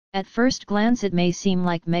At first glance it may seem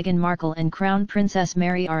like Meghan Markle and Crown Princess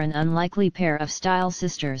Mary are an unlikely pair of style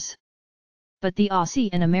sisters. But the Aussie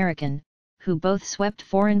and American, who both swept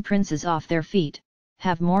foreign princes off their feet,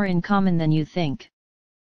 have more in common than you think.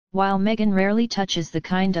 While Meghan rarely touches the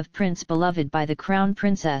kind of prince beloved by the Crown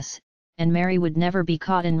Princess, and Mary would never be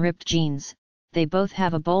caught in ripped jeans, they both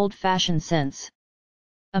have a bold fashion sense.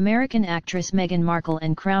 American actress Meghan Markle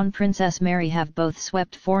and Crown Princess Mary have both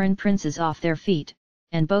swept foreign princes off their feet,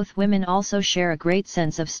 and both women also share a great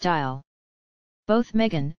sense of style. Both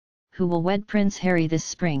Meghan, who will wed Prince Harry this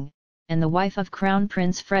spring, and the wife of Crown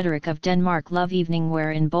Prince Frederik of Denmark love evening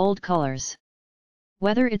wear in bold colors.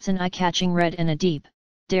 Whether it's an eye-catching red and a deep,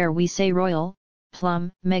 dare we say royal,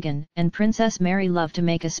 plum, Meghan and Princess Mary love to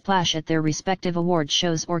make a splash at their respective award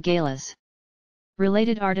shows or galas.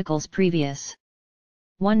 Related articles previous.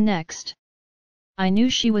 1 Next. I knew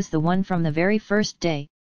she was the one from the very first day,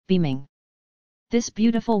 beaming. This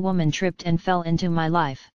beautiful woman tripped and fell into my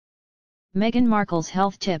life. Meghan Markle's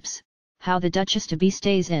health tips, how the Duchess-to-be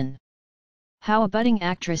stays in. How a budding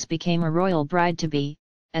actress became a royal bride-to-be,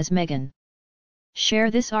 as Meghan.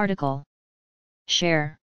 Share this article.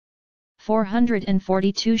 Share.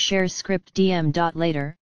 442 shares script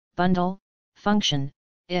DM.later, bundle, function,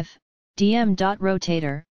 if,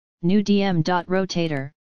 DM.rotator, new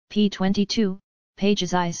DM.rotator, P22, page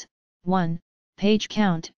size, 1, page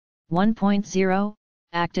count, 1.0,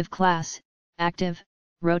 active class, active,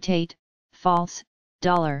 rotate, false,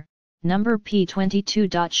 dollar, number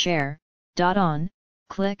P22.share, .on,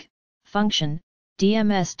 click, function,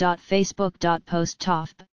 dms.facebook.post top,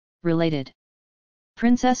 related.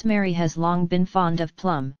 Princess Mary has long been fond of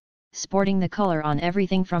plum, sporting the color on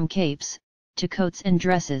everything from capes, to coats and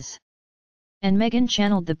dresses. And Meghan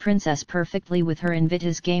channeled the princess perfectly with her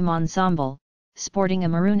Invita's game ensemble, sporting a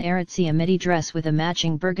maroon Aritzia midi dress with a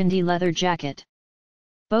matching burgundy leather jacket.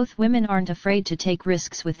 Both women aren't afraid to take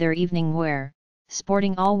risks with their evening wear,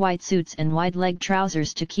 sporting all white suits and wide-leg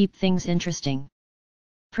trousers to keep things interesting.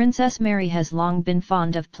 Princess Mary has long been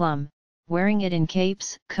fond of plum, wearing it in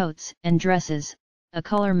capes, coats, and dresses, a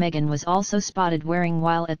color Meghan was also spotted wearing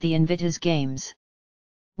while at the Invita's Games.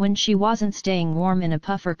 When she wasn't staying warm in a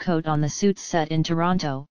puffer coat on the suits set in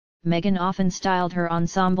Toronto, Meghan often styled her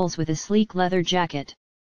ensembles with a sleek leather jacket.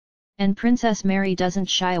 And Princess Mary doesn't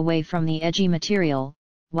shy away from the edgy material,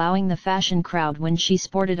 wowing the fashion crowd when she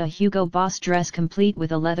sported a Hugo Boss dress complete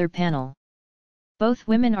with a leather panel. Both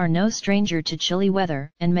women are no stranger to chilly weather,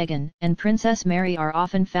 and Meghan and Princess Mary are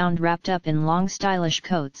often found wrapped up in long stylish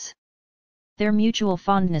coats. Their mutual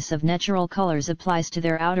fondness of natural colors applies to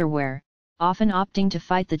their outerwear, often opting to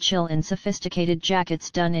fight the chill in sophisticated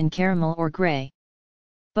jackets done in caramel or grey.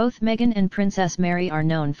 Both Meghan and Princess Mary are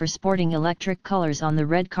known for sporting electric colors on the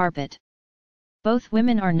red carpet. Both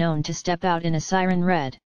women are known to step out in a siren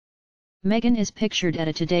red. Meghan is pictured at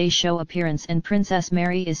a Today Show appearance and Princess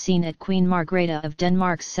Mary is seen at Queen Margrethe of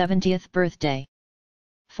Denmark's 70th birthday.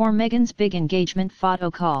 For Meghan's big engagement photo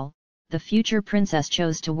call, the future princess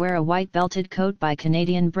chose to wear a white belted coat by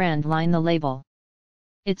Canadian brand Line the Label.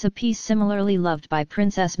 It's a piece similarly loved by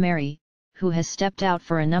Princess Mary, who has stepped out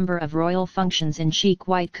for a number of royal functions in chic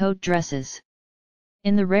white coat dresses.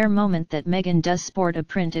 In the rare moment that Meghan does sport a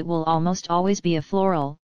print, it will almost always be a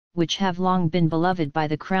floral, which have long been beloved by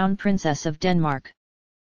the Crown Princess of Denmark.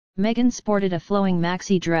 Meghan sported a flowing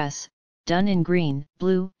maxi dress, done in green,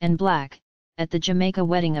 blue, and black, at the Jamaica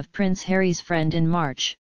wedding of Prince Harry's friend in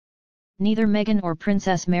March. Neither Meghan or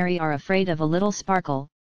Princess Mary are afraid of a little sparkle,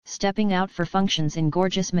 stepping out for functions in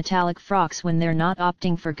gorgeous metallic frocks when they're not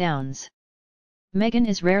opting for gowns. Meghan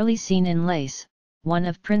is rarely seen in lace, one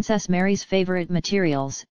of Princess Mary's favorite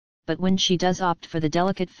materials, but when she does opt for the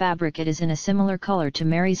delicate fabric it is in a similar color to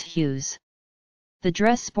Mary's hues. The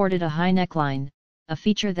dress sported a high neckline, a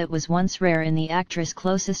feature that was once rare in the actress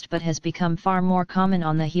closest but has become far more common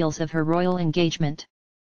on the heels of her royal engagement.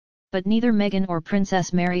 But neither Meghan or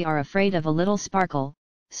Princess Mary are afraid of a little sparkle,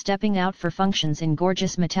 stepping out for functions in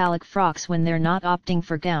gorgeous metallic frocks when they're not opting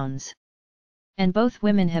for gowns. And both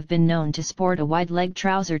women have been known to sport a wide-leg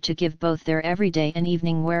trouser to give both their everyday and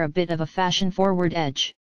evening wear a bit of a fashion-forward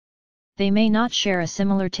edge. They may not share a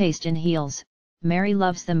similar taste in heels, Mary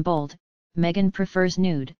loves them bold, Meghan prefers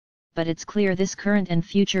nude, but it's clear this current and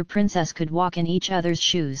future princess could walk in each other's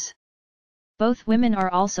shoes. Both women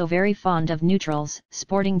are also very fond of neutrals,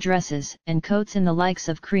 sporting dresses and coats in the likes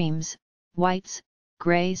of creams, whites,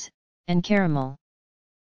 greys, and caramel.